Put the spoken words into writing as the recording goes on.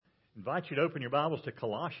invite you to open your Bibles to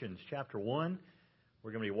Colossians chapter 1.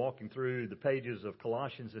 We're going to be walking through the pages of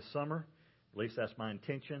Colossians this summer. At least that's my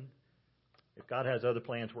intention. If God has other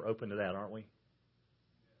plans, we're open to that, aren't we?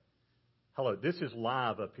 Hello, this is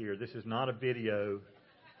live up here. This is not a video.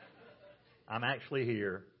 I'm actually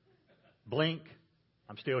here. Blink,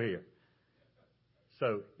 I'm still here.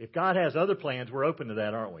 So if God has other plans, we're open to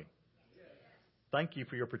that, aren't we? Thank you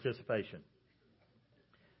for your participation.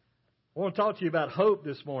 I want to talk to you about hope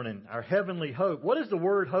this morning, our heavenly hope. What does the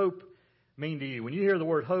word hope mean to you? When you hear the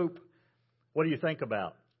word hope, what do you think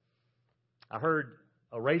about? I heard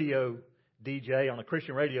a radio DJ on a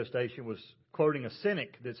Christian radio station was quoting a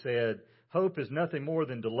cynic that said, hope is nothing more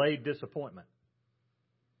than delayed disappointment.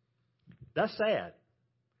 That's sad,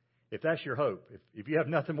 if that's your hope, if you have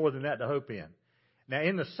nothing more than that to hope in. Now,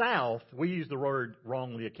 in the South, we use the word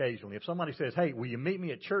wrongly occasionally. If somebody says, hey, will you meet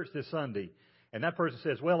me at church this Sunday? And that person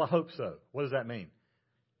says, well, I hope so. What does that mean?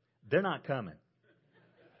 They're not coming.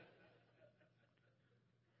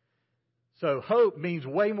 So hope means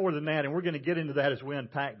way more than that, and we're going to get into that as we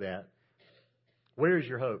unpack that. Where is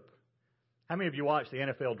your hope? How many of you watched the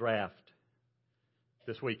NFL draft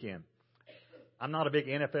this weekend? I'm not a big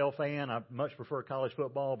NFL fan. I much prefer college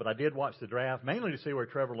football, but I did watch the draft, mainly to see where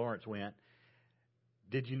Trevor Lawrence went.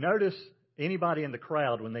 Did you notice anybody in the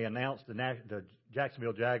crowd when they announced the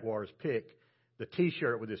Jacksonville Jaguars pick, the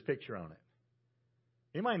T-shirt with his picture on it?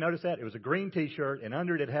 Anybody notice that? It was a green T-shirt, and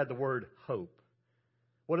under it had the word hope.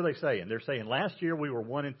 What are they saying? They're saying last year we were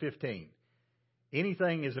 1-15.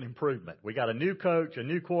 Anything is an improvement. We got a new coach, a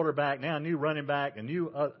new quarterback, now a new running back, a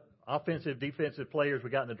new offensive, defensive players we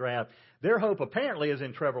got in the draft. Their hope apparently is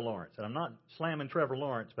in Trevor Lawrence. And I'm not slamming Trevor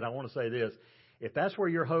Lawrence, but I want to say this. If that's where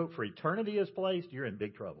your hope for eternity is placed, you're in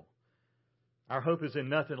big trouble. Our hope is in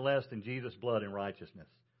nothing less than Jesus' blood and righteousness.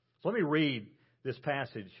 So let me read this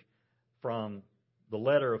passage from the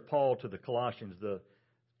letter of Paul to the Colossians, the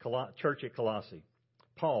church at Colossae.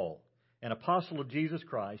 Paul, an apostle of Jesus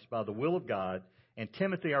Christ by the will of God, and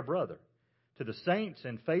Timothy our brother, to the saints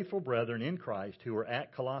and faithful brethren in Christ who are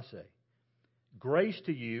at Colossae. Grace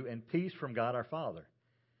to you and peace from God our Father.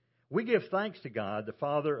 We give thanks to God, the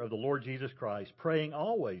Father of the Lord Jesus Christ, praying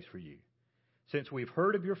always for you, since we've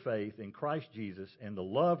heard of your faith in Christ Jesus and the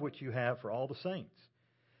love which you have for all the saints,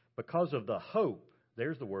 because of the hope,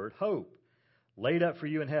 there's the word, hope, laid up for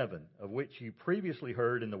you in heaven, of which you previously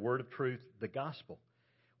heard in the word of truth, the gospel,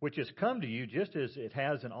 which has come to you just as it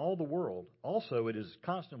has in all the world. Also, it is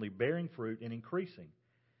constantly bearing fruit and increasing,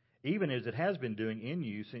 even as it has been doing in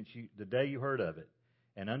you since the day you heard of it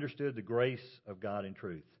and understood the grace of God in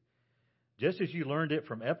truth. Just as you learned it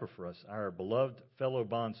from Epaphras, our beloved fellow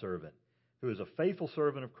bondservant, who is a faithful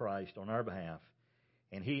servant of Christ on our behalf,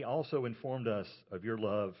 and he also informed us of your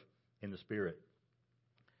love in the Spirit.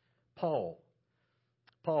 Paul,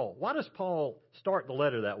 why does Paul start the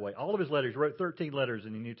letter that way? All of his letters, he wrote 13 letters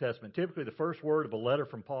in the New Testament. Typically, the first word of a letter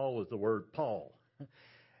from Paul is the word Paul.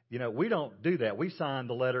 You know, we don't do that. We sign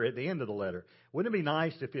the letter at the end of the letter. Wouldn't it be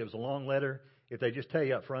nice if it was a long letter, if they just tell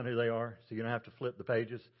you up front who they are, so you don't have to flip the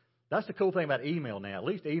pages? That's the cool thing about email now. At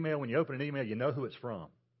least email, when you open an email, you know who it's from.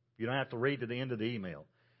 You don't have to read to the end of the email.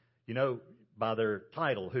 You know by their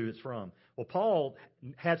title who it's from. Well, Paul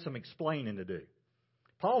had some explaining to do.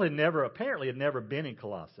 Paul apparently had never been in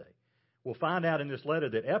Colossae. We'll find out in this letter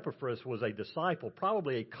that Epaphras was a disciple,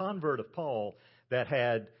 probably a convert of Paul, that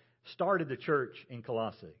had started the church in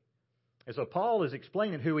Colossae. And so Paul is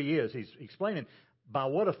explaining who he is. He's explaining by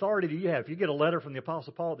what authority do you have. If you get a letter from the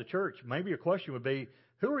Apostle Paul at the church, maybe your question would be,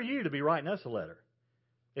 who are you to be writing us a letter?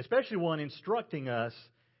 Especially one instructing us.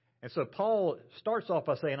 And so Paul starts off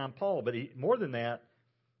by saying, I'm Paul, but more than that,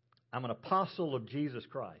 I'm an apostle of Jesus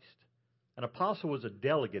Christ. An apostle was a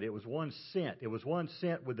delegate. It was one sent. It was one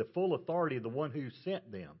sent with the full authority of the one who sent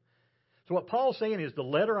them. So what Paul's saying is the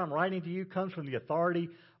letter I'm writing to you comes from the authority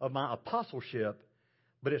of my apostleship,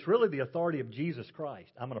 but it's really the authority of Jesus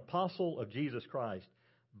Christ. I'm an apostle of Jesus Christ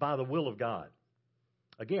by the will of God.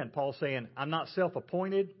 Again, Paul's saying, I'm not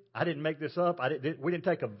self-appointed. I didn't make this up. We didn't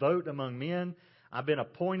take a vote among men. I've been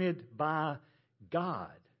appointed by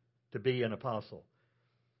God to be an apostle.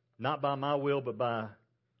 Not by my will, but by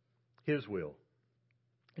His will.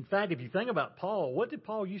 In fact, if you think about Paul, what did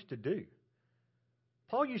Paul used to do?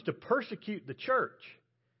 Paul used to persecute the church.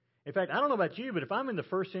 In fact, I don't know about you, but if I'm in the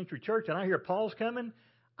first century church and I hear Paul's coming,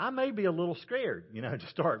 I may be a little scared, to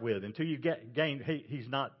start with, until you gain. He's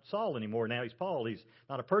not Saul anymore. Now he's Paul. He's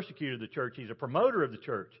not a persecutor of the church. He's a promoter of the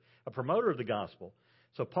church, a promoter of the gospel.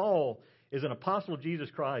 So Paul is an apostle of Jesus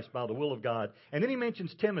Christ by the will of God. And then he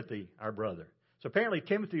mentions Timothy, our brother. So apparently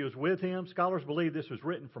Timothy was with him. Scholars believe this was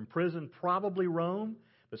written from prison, probably Rome,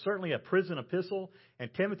 but certainly a prison epistle,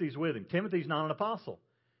 and Timothy's with him. Timothy's not an apostle.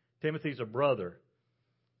 Timothy's a brother.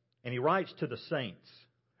 And he writes to the saints.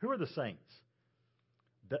 Who are the saints?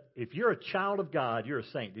 If you're a child of God, you're a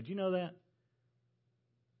saint. Did you know that?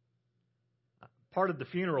 Part of the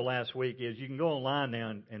funeral last week is you can go online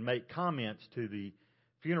now and make comments to the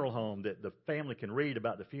funeral home that the family can read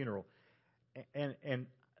about the funeral. And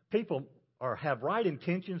people have right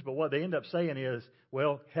intentions, but what they end up saying is,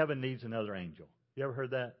 well, heaven needs another angel. You ever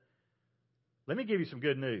heard that? Let me give you some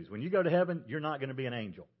good news. When you go to heaven, you're not going to be an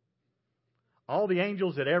angel. All the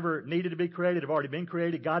angels that ever needed to be created have already been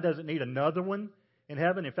created. God doesn't need another one in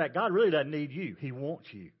heaven. In fact, God really doesn't need you. He wants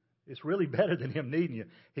you. It's really better than Him needing you.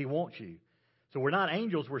 He wants you. So we're not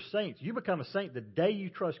angels, we're saints. You become a saint the day you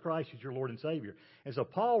trust Christ as your Lord and Savior. And so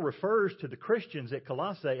Paul refers to the Christians at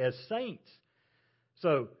Colossae as saints.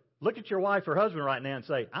 So look at your wife or husband right now and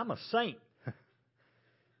say, I'm a saint.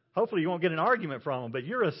 Hopefully you won't get an argument from them, but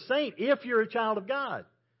you're a saint if you're a child of God.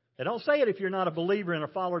 And don't say it if you're not a believer and a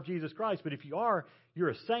follower of Jesus Christ, but if you are, you're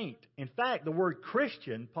a saint. In fact, the word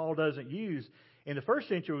Christian, Paul doesn't use. In the first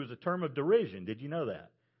century, it was a term of derision. Did you know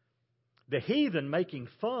that? The heathen making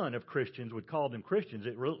fun of Christians would call them Christians.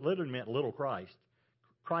 It literally meant little Christ,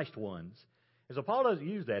 Christ ones. And so Paul doesn't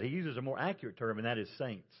use that. He uses a more accurate term, and that is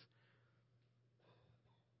saints.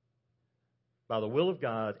 By the will of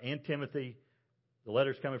God and Timothy, the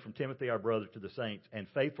letters coming from Timothy, our brother, to the saints, and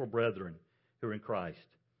faithful brethren who are in Christ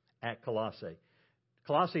at Colossae.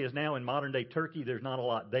 Colossae is now in modern-day Turkey. There's not a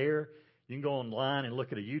lot there. You can go online and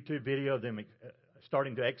look at a YouTube video of them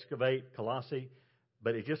starting to excavate Colossae.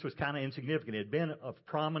 But it just was kind of insignificant. It had been of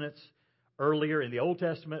prominence earlier in the Old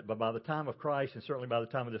Testament, but by the time of Christ, and certainly by the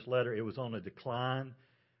time of this letter, it was on a decline.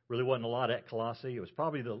 Really wasn't a lot at Colossae. It was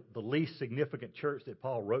probably the least significant church that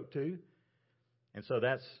Paul wrote to. And so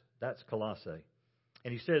that's Colossae.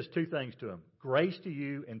 And he says two things to them. Grace to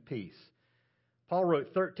you and peace. Paul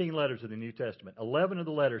wrote 13 letters of the New Testament. 11 of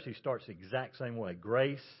the letters he starts the exact same way.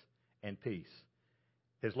 Grace and peace.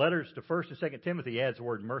 His letters to 1st and 2nd Timothy adds the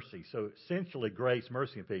word mercy. So essentially grace,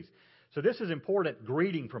 mercy, and peace. So this is important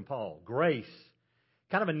greeting from Paul. Grace,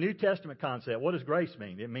 kind of a New Testament concept. What does grace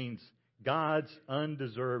mean? It means God's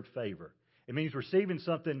undeserved favor. It means receiving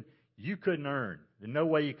something you couldn't earn. There's no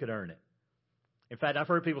way you could earn it. In fact, I've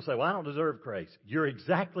heard people say, well, I don't deserve grace. You're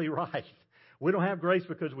exactly right. We don't have grace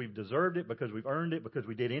because we've deserved it, because we've earned it, because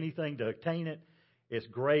we did anything to obtain it. It's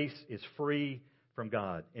grace. It's free from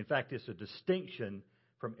God. In fact, it's a distinction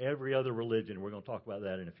from every other religion. We're going to talk about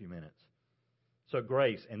that in a few minutes. So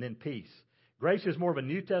grace and then peace. Grace is more of a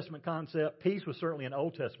New Testament concept. Peace was certainly an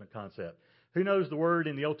Old Testament concept. Who knows the word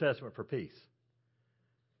in the Old Testament for peace?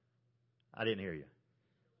 I didn't hear you.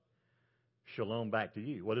 Shalom back to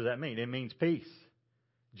you. What does that mean? It means peace.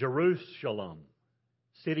 Jerusalem,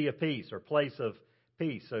 city of peace or place of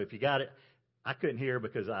peace. So if you got it, I couldn't hear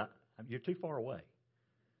because you're too far away.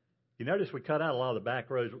 You notice we cut out a lot of the back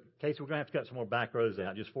rows. Casey, we're going to have to cut some more back rows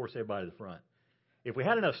out. Just force everybody to the front. If we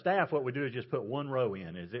had enough staff, what we do is just put one row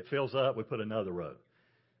in. As it fills up, we put another row.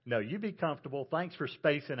 No, you be comfortable. Thanks for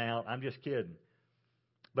spacing out. I'm just kidding.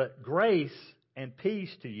 But grace and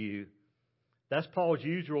peace to you, that's Paul's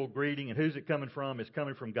usual greeting. And who's it coming from? It's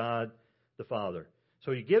coming from God the Father.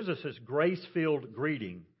 So he gives us this grace-filled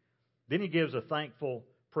greeting. Then he gives a thankful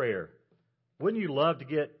prayer. Wouldn't you love to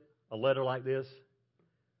get a letter like this?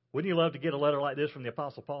 Wouldn't you love to get a letter like this from the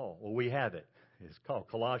Apostle Paul? Well, we have it. It's called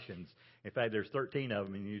Colossians. In fact, there's 13 of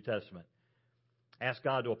them in the New Testament. Ask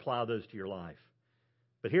God to apply those to your life.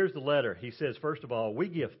 But here's the letter. He says, first of all, we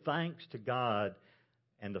give thanks to God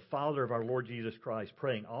and the Father of our Lord Jesus Christ,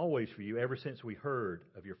 praying always for you ever since we heard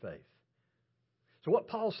of your faith. So what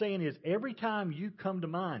Paul's saying is, every time you come to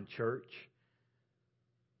mind, church,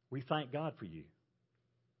 we thank God for you.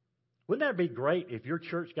 Wouldn't that be great if your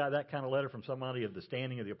church got that kind of letter from somebody of the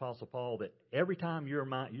standing of the Apostle Paul, that every time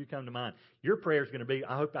you come to mind, your prayer is going to be,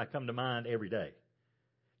 I hope I come to mind every day.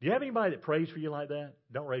 Do you have anybody that prays for you like that?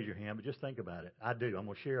 Don't raise your hand, but just think about it. I do. I'm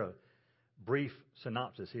going to share a brief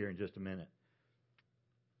synopsis here in just a minute.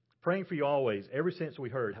 Praying for you always, ever since we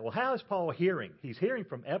heard. Well, how is Paul hearing? He's hearing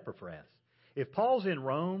from Epaphras. If Paul's in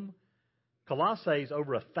Rome, Colossae is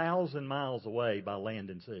over 1,000 miles away by land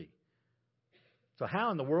and sea. So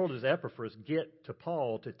how in the world does Epaphras get to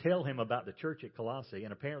Paul to tell him about the church at Colossae?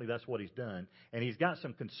 And apparently that's what he's done. And he's got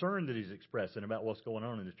some concern that he's expressing about what's going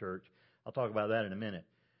on in the church. I'll talk about that in a minute.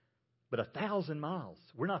 But 1,000 miles.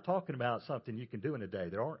 We're not talking about something you can do in a day.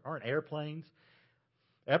 There aren't airplanes.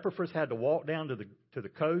 Epaphras had to walk down to the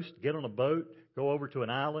coast, get on a boat, go over to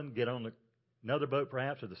an island, get on another boat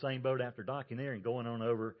perhaps, or the same boat after docking there and going on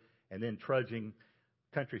over and then trudging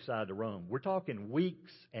countryside to Rome. We're talking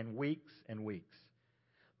weeks and weeks and weeks.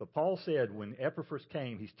 But Paul said when Epaphras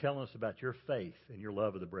came, he's telling us about your faith and your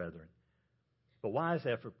love of the brethren. But why has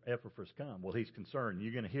Epaphras come? Well, he's concerned.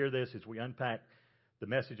 You're going to hear this as we unpack the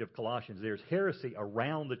message of Colossians. There's heresy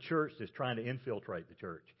around the church that's trying to infiltrate the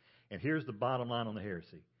church. And here's the bottom line on the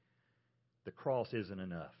heresy. The cross isn't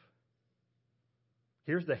enough.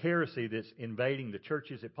 Here's the heresy that's invading the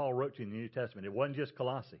churches that Paul wrote to in the New Testament. It wasn't just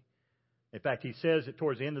Colossae. In fact, he says it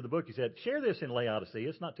towards the end of the book. He said, share this in Laodicea.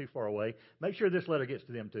 It's not too far away. Make sure this letter gets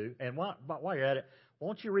to them too. And while you're at it, why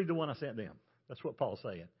don't you read the one I sent them? That's what Paul's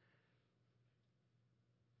saying.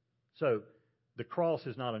 So the cross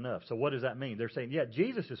is not enough. So what does that mean? They're saying, yeah,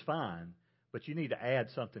 Jesus is fine, but you need to add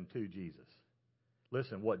something to Jesus.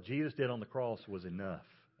 Listen, what Jesus did on the cross was enough,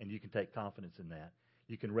 and you can take confidence in that.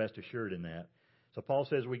 You can rest assured in that. So Paul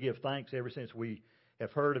says we give thanks ever since we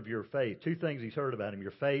have heard of your faith. Two things he's heard about him,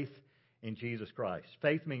 your faith in Jesus Christ.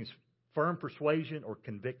 Faith means firm persuasion or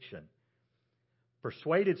conviction.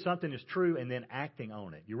 Persuaded something is true and then acting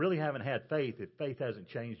on it. You really haven't had faith if faith hasn't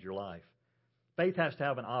changed your life. Faith has to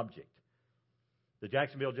have an object. The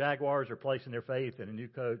Jacksonville Jaguars are placing their faith in a new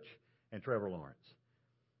coach and Trevor Lawrence.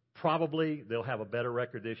 Probably they'll have a better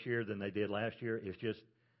record this year than they did last year. It's just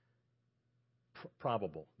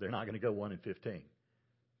probable. They're not going to go 1-15.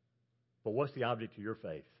 But what's the object of your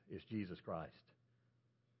faith? It's Jesus Christ.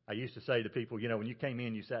 I used to say to people, when you came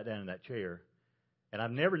in, you sat down in that chair. And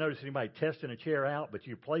I've never noticed anybody testing a chair out, but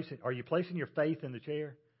are you placing your faith in the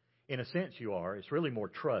chair? In a sense, you are. It's really more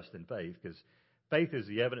trust than faith, because faith is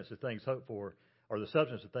the evidence of things hoped for, or the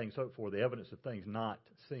substance of things hoped for, the evidence of things not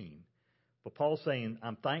seen. But Paul's saying,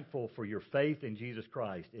 I'm thankful for your faith in Jesus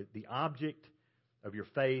Christ. The object of your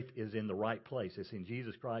faith is in the right place. It's in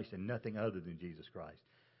Jesus Christ and nothing other than Jesus Christ.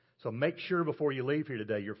 So make sure before you leave here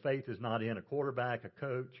today, your faith is not in a quarterback, a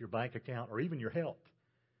coach, your bank account, or even your health.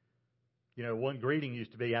 One greeting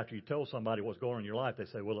used to be after you told somebody what's going on in your life, they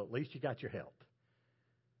say, well, at least you got your health.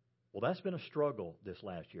 Well, that's been a struggle this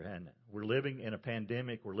last year, hasn't it? We're living in a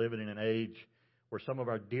pandemic. We're living in an age where some of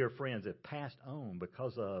our dear friends have passed on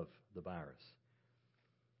because of the virus.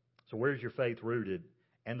 So where's your faith rooted?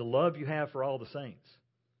 And the love you have for all the saints.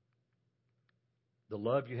 The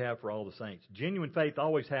love you have for all the saints. Genuine faith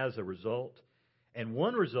always has a result. And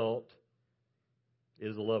one result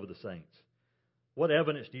is the love of the saints. What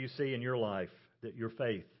evidence do you see in your life that your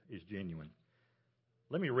faith is genuine?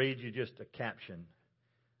 Let me read you just a caption.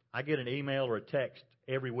 I get an email or a text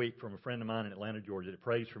every week from a friend of mine in Atlanta, Georgia, that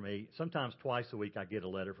prays for me. Sometimes twice a week I get a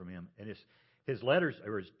letter from him. And his letters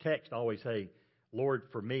or his text always say, Lord,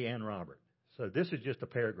 for me and Robert. So this is just a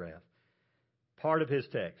paragraph. Part of his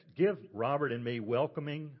text. Give Robert and me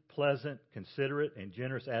welcoming, pleasant, considerate, and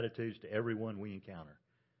generous attitudes to everyone we encounter.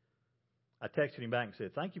 I texted him back and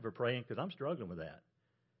said, thank you for praying, because I'm struggling with that.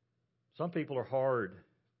 Some people are hard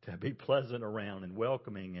to be pleasant around and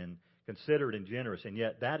welcoming and considerate and generous, and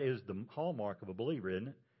yet that is the hallmark of a believer, isn't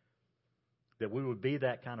it? That we would be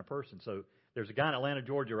that kind of person. So there's a guy in Atlanta,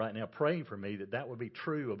 Georgia right now praying for me that would be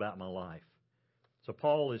true about my life. So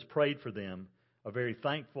Paul has prayed for them, a very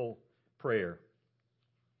thankful prayer.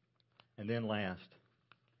 And then last,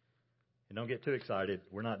 and don't get too excited,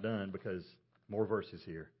 we're not done because more verses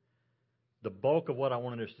here. The bulk of what I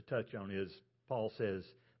wanted us to touch on is, Paul says,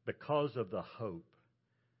 because of the hope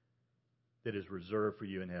that is reserved for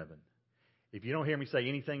you in heaven. If you don't hear me say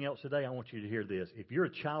anything else today, I want you to hear this. If you're a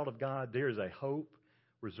child of God, there is a hope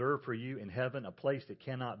reserved for you in heaven, a place that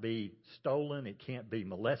cannot be stolen, it can't be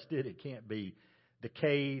molested, it can't be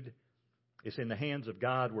decayed. It's in the hands of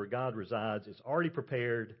God where God resides. It's already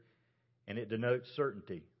prepared, and it denotes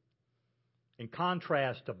certainty. In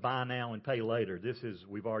contrast to buy now and pay later, this is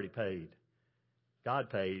we've already paid.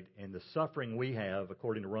 God paid, and the suffering we have,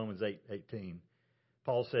 according to Romans 8:18,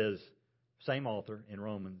 Paul says, same author in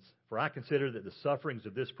Romans, for I consider that the sufferings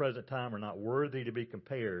of this present time are not worthy to be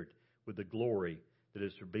compared with the glory that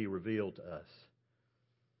is to be revealed to us.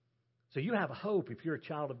 So you have a hope if you're a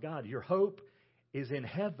child of God. Your hope is in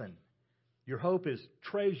heaven. Your hope is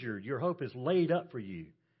treasured. Your hope is laid up for you.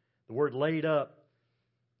 The word laid up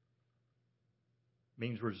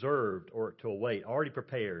means reserved or to await, already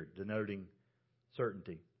prepared, denoting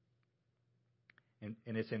certainty. And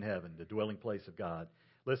it's in heaven, the dwelling place of God.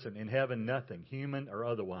 Listen, in heaven, nothing, human or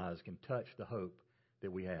otherwise, can touch the hope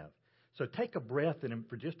that we have. So take a breath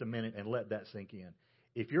for just a minute and let that sink in.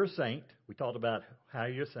 If you're a saint, we talked about how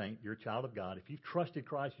you're a saint, you're a child of God. If you've trusted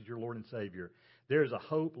Christ as your Lord and Savior, there's a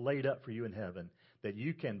hope laid up for you in heaven that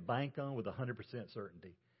you can bank on with 100%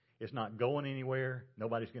 certainty. It's not going anywhere.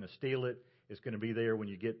 Nobody's going to steal it. It's going to be there when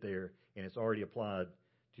you get there, and it's already applied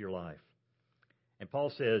to your life. And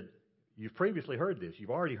Paul said, you've previously heard this.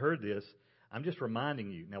 You've already heard this. I'm just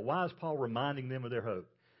reminding you. Now, why is Paul reminding them of their hope?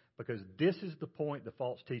 Because this is the point the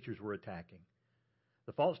false teachers were attacking.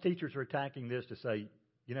 The false teachers are attacking this to say,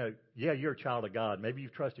 yeah, you're a child of God. Maybe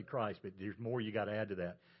you've trusted Christ, but there's more you got to add to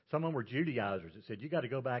that. Some of them were Judaizers that said you got to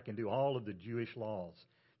go back and do all of the Jewish laws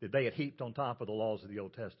that they had heaped on top of the laws of the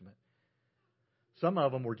Old Testament. Some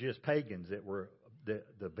of them were just pagans that were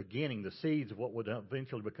the beginning, the seeds of what would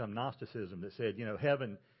eventually become Gnosticism that said,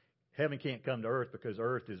 heaven can't come to earth because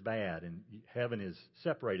earth is bad and heaven is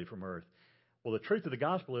separated from earth. Well, the truth of the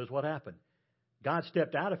gospel is what happened. God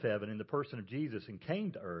stepped out of heaven in the person of Jesus and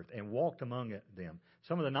came to earth and walked among them.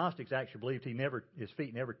 Some of the Gnostics actually believed his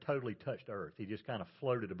feet never totally touched earth. He just kind of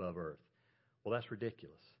floated above earth. Well, that's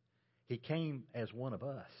ridiculous. He came as one of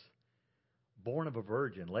us, born of a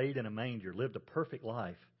virgin, laid in a manger, lived a perfect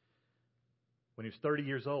life. When he was 30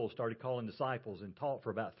 years old, started calling disciples and taught for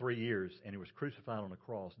about 3 years, and he was crucified on a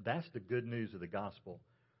cross. That's the good news of the gospel.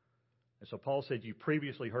 And so Paul said, you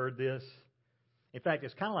previously heard this. In fact,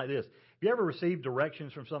 it's kind of like this. Have you ever received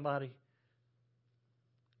directions from somebody?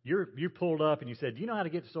 You're pulled up and you said, do you know how to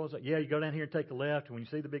get to so-and-so? Yeah, you go down here and take a left. And when you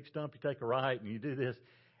see the big stump, you take a right and you do this.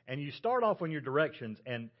 And you start off on your directions.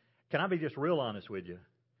 And can I be just real honest with you?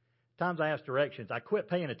 Times I ask directions, I quit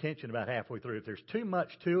paying attention about halfway through. If there's too much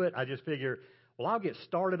to it, I just figure, well, I'll get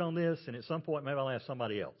started on this. And at some point, maybe I'll ask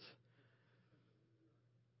somebody else.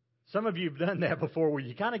 Some of you have done that before where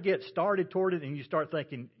you kind of get started toward it and you start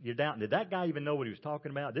thinking, you're doubting, did that guy even know what he was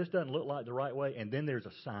talking about? This doesn't look like the right way. And then there's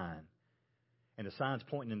a sign. And the sign's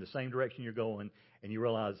pointing in the same direction you're going. And you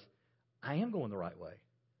realize, I am going the right way.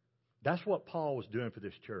 That's what Paul was doing for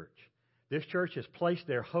this church. This church has placed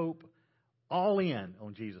their hope all in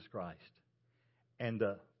on Jesus Christ. And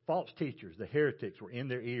the false teachers, the heretics, were in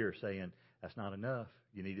their ear saying, that's not enough.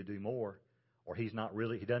 You need to do more. Or he doesn't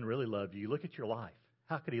really love you. Look at your life.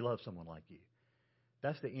 How could he love someone like you?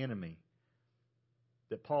 That's the enemy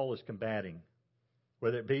that Paul is combating.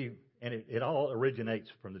 Whether it be, and it all originates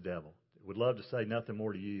from the devil. It would love to say nothing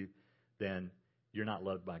more to you than you're not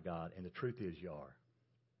loved by God. And the truth is you are.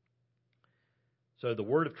 So the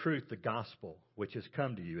word of truth, the gospel, which has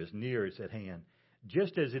come to you, is near, it's at hand.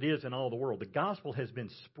 Just as it is in all the world. The gospel has been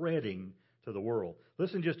spreading to the world.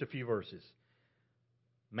 Listen just a few verses.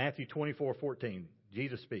 Matthew 24:14.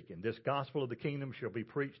 Jesus speaking, this gospel of the kingdom shall be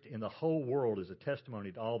preached in the whole world as a testimony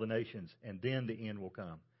to all the nations, and then the end will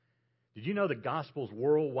come. Did you know the gospel's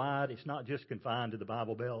worldwide? It's not just confined to the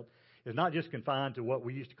Bible Belt. It's not just confined to what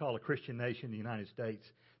we used to call a Christian nation in the United States.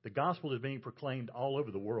 The gospel is being proclaimed all over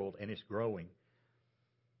the world, and it's growing.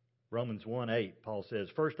 Romans 1:8, Paul says,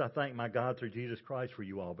 first I thank my God through Jesus Christ for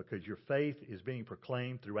you all, because your faith is being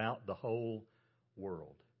proclaimed throughout the whole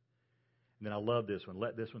world. And then I love this one.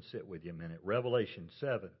 Let this one sit with you a minute. Revelation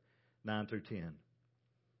 7:9-10.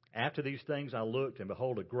 After these things I looked, and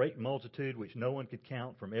behold, a great multitude which no one could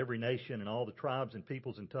count from every nation and all the tribes and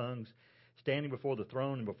peoples and tongues, standing before the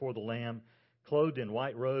throne and before the Lamb, clothed in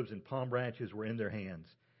white robes, and palm branches were in their hands.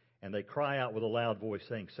 And they cry out with a loud voice,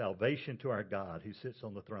 saying, salvation to our God who sits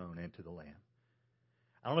on the throne and to the Lamb.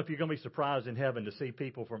 I don't know if you're going to be surprised in heaven to see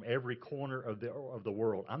people from every corner of the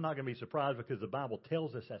world. I'm not going to be surprised because the Bible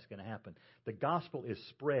tells us that's going to happen. The gospel is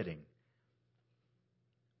spreading.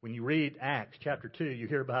 When you read Acts chapter 2, you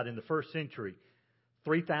hear about in the first century,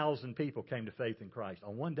 3,000 people came to faith in Christ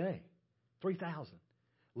on one day. 3,000.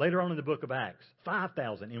 Later on in the book of Acts,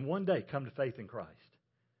 5,000 in one day come to faith in Christ.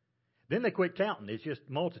 Then they quit counting. It's just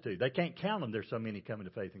multitude. They can't count them. There's so many coming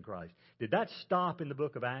to faith in Christ. Did that stop in the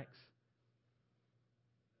book of Acts?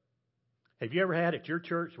 Have you ever had at your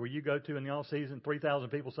church where you go to in the all season 3,000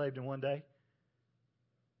 people saved in one day?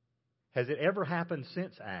 Has it ever happened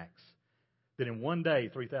since Acts that in one day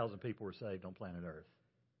 3,000 people were saved on planet Earth?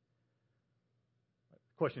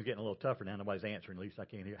 The question's getting a little tougher now. Nobody's answering. At least I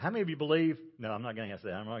can't hear. How many of you believe? No, I'm not going to ask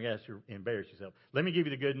that. I'm not going to ask you to embarrass yourself. Let me give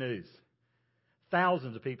you the good news.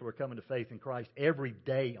 Thousands of people are coming to faith in Christ every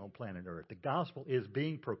day on planet Earth. The gospel is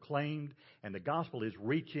being proclaimed, and the gospel is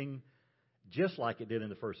reaching just like it did in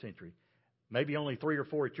the first century. Maybe only 3 or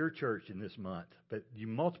 4 at your church in this month, but you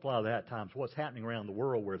multiply that times what's happening around the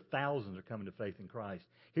world where thousands are coming to faith in Christ.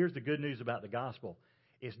 Here's the good news about the gospel.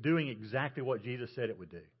 It's doing exactly what Jesus said it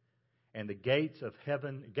would do. And the gates of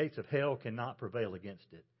hell cannot prevail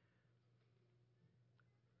against it.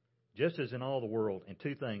 Just as in all the world, in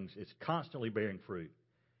two things, it's constantly bearing fruit,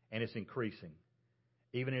 and it's increasing.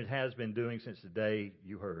 Even it has been doing since the day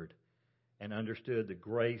you heard and understood the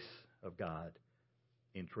grace of God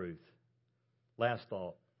in truth. Last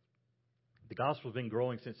thought. The gospel's been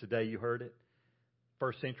growing since the day you heard it.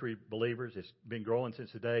 First century believers, it's been growing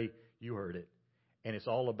since the day you heard it. And it's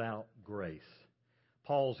all about grace.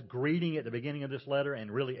 Paul's greeting at the beginning of this letter, and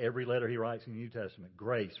really every letter he writes in the New Testament,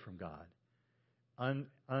 grace from God.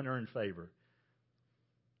 unearned favor.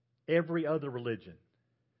 Every other religion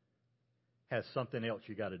has something else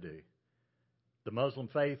you got to do. The Muslim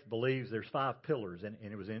faith believes there's 5 pillars, and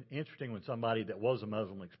it was interesting when somebody that was a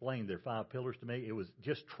Muslim explained their 5 pillars to me. It was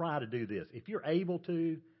just try to do this. If you're able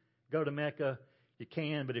to go to Mecca, you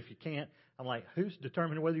can, but if you can't, I'm like, who's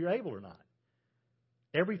determining whether you're able or not?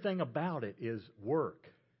 Everything about it is work.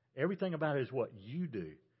 Everything about it is what you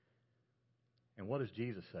do. And what does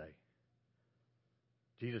Jesus say?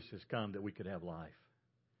 Jesus has come that we could have life.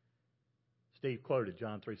 Steve quoted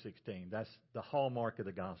John 3:16. That's the hallmark of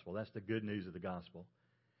the gospel. That's the good news of the gospel.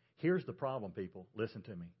 Here's the problem, people. Listen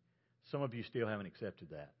to me. Some of you still haven't accepted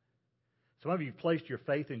that. Some of you have placed your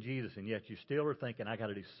faith in Jesus, and yet you still are thinking, I got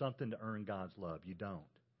to do something to earn God's love. You don't.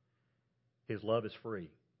 His love is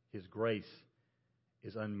free. His grace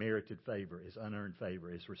is unmerited favor, is unearned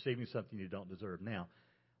favor. It's receiving something you don't deserve. Now,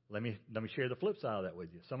 let me share the flip side of that with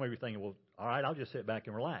you. Some of you are thinking, well, all right, I'll just sit back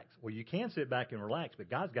and relax. Well, you can sit back and relax, but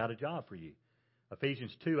God's got a job for you.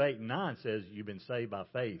 Ephesians 2:8-9 says you've been saved by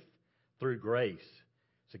faith through grace.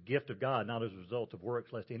 It's a gift of God, not as a result of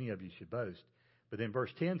works, lest any of you should boast. But then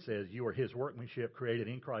verse 10 says you are His workmanship created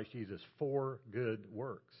in Christ Jesus for good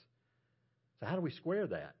works. So how do we square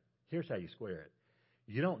that? Here's how you square it.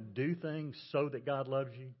 You don't do things so that God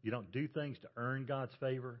loves you. You don't do things to earn God's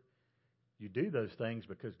favor. You do those things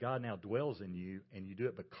because God now dwells in you, and you do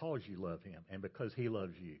it because you love Him and because He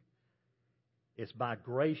loves you. It's by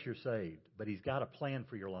grace you're saved, but He's got a plan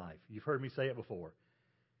for your life. You've heard me say it before.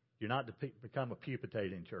 You're not to become a pew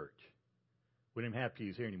potato in church. We don't even have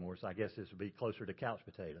pews here anymore, so I guess this would be closer to couch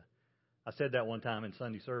potato. I said that one time in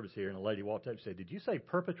Sunday service here, and a lady walked up and said, "Did you say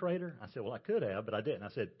perpetrator?" I said, "Well, I could have, but I didn't." I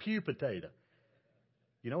said, pew potato.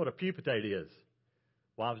 You know what a pew potato is?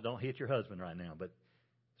 Wives, don't hit your husband right now, but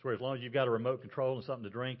it's where as long as you've got a remote control and something to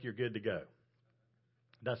drink, you're good to go.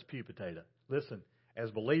 That's pew potato. Listen,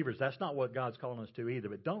 as believers, that's not what God's calling us to either,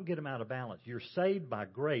 but don't get them out of balance. You're saved by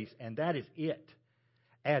grace, and that is it.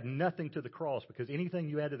 Add nothing to the cross, because anything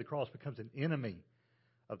you add to the cross becomes an enemy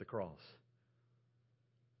of the cross.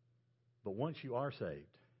 But once you are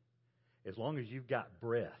saved, as long as you've got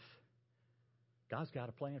breath, God's got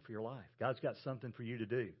a plan for your life. God's got something for you to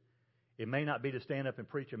do. It may not be to stand up and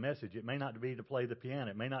preach a message. It may not be to play the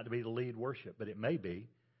piano. It may not be to lead worship, but it may be.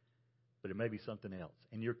 But it may be something else.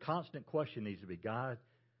 And your constant question needs to be, God,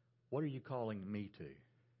 what are you calling me to?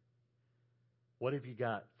 What have you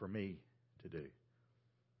got for me to do?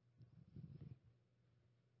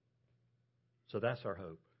 So that's our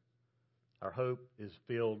hope. Our hope is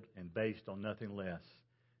filled and based on nothing less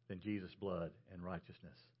than Jesus' blood and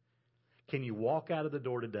righteousness. Can you walk out of the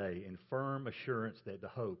door today in firm assurance that the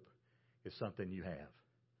hope is something you have?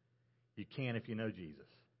 You can if you know Jesus.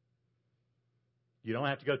 You don't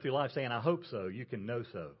have to go through life saying, I hope so. You can know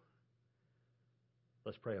so.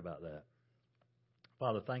 Let's pray about that.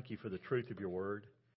 Father, thank you for the truth of your word.